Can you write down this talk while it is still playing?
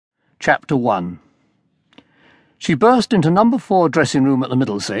Chapter 1. She burst into number 4 dressing-room at the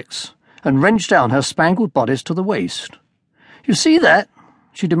Middlesex and wrenched down her spangled bodice to the waist. "You see that?"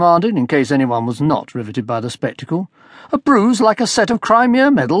 she demanded, in case anyone was not riveted by the spectacle. "A bruise like a set of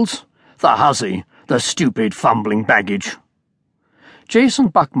Crimea medals? The hussy, the stupid, fumbling baggage." Jason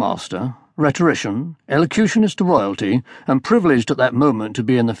Buckmaster, rhetorician, elocutionist to royalty, and privileged at that moment to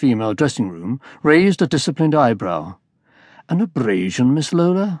be in the female dressing-room, raised a disciplined eyebrow. "An abrasion, Miss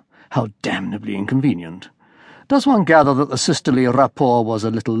Lola? How damnably inconvenient. Does one gather that the sisterly rapport was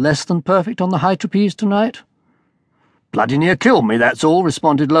a little less than perfect on the high trapeze tonight?" "Bloody near killed me, that's all,"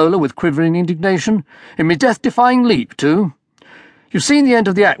 responded Lola with quivering indignation. "In me death-defying leap, too. You've seen the end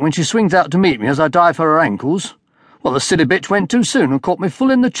of the act when she swings out to meet me as I dive for her ankles? Well, the silly bitch went too soon and caught me full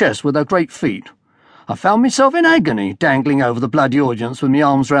in the chest with her great feet. I found myself in agony, dangling over the bloody audience with me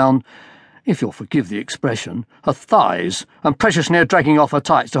arms round, if you'll forgive the expression, her thighs, and precious near dragging off her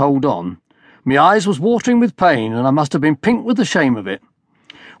tights to hold on. Me eyes was watering with pain, and I must have been pink with the shame of it.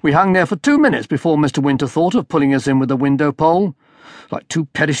 We hung there for 2 minutes before Mr. Winter thought of pulling us in with a window pole, like two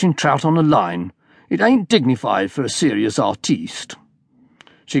perishing trout on a line. It ain't dignified for a serious artiste."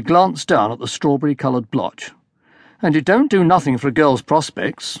 She glanced down at the strawberry-coloured blotch. "And it don't do nothing for a girl's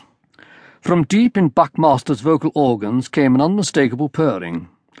prospects." From deep in Buckmaster's vocal organs came an unmistakable purring.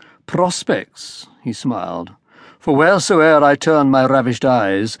 "Prospects," he smiled. "For wheresoe'er I turn my ravished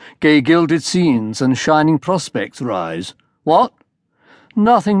eyes, gay gilded scenes and shining prospects rise." "What?"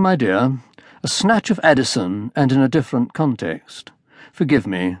 "Nothing, my dear. A snatch of Addison, and in a different context. Forgive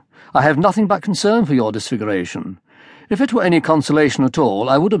me. I have nothing but concern for your disfiguration. If it were any consolation at all,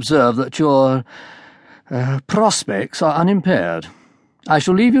 I would observe that your prospects are unimpaired. I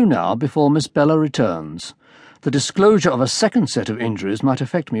shall leave you now before Miss Bella returns. The disclosure of a second set of injuries might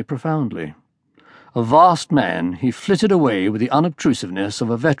affect me profoundly." A vast man, he flitted away with the unobtrusiveness of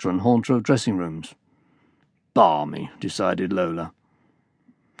a veteran haunter of dressing-rooms. "Balmy," decided Lola.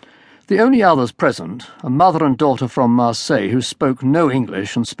 The only others present, a mother and daughter from Marseille who spoke no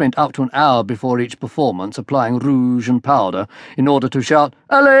English and spent up to an hour before each performance applying rouge and powder in order to shout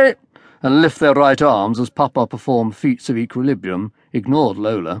 "Allez!" and lift their right arms as Papa performed feats of equilibrium, ignored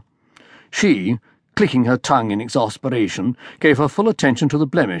Lola. She, clicking her tongue in exasperation, gave her full attention to the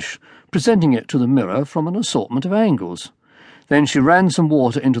blemish, presenting it to the mirror from an assortment of angles. Then she ran some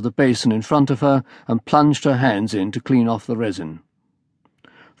water into the basin in front of her and plunged her hands in to clean off the resin.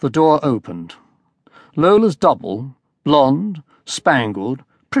 The door opened. Lola's double, blonde, spangled,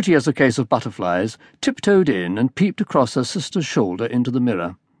 pretty as a case of butterflies, tiptoed in and peeped across her sister's shoulder into the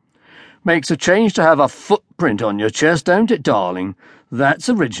mirror. "Makes a change to have a footprint on your chest, don't it, darling? That's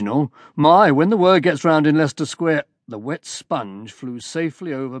original. My, when the word gets round in Leicester Square—" The wet sponge flew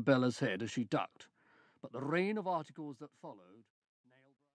safely over Bella's head as she ducked, but the rain of articles that followed—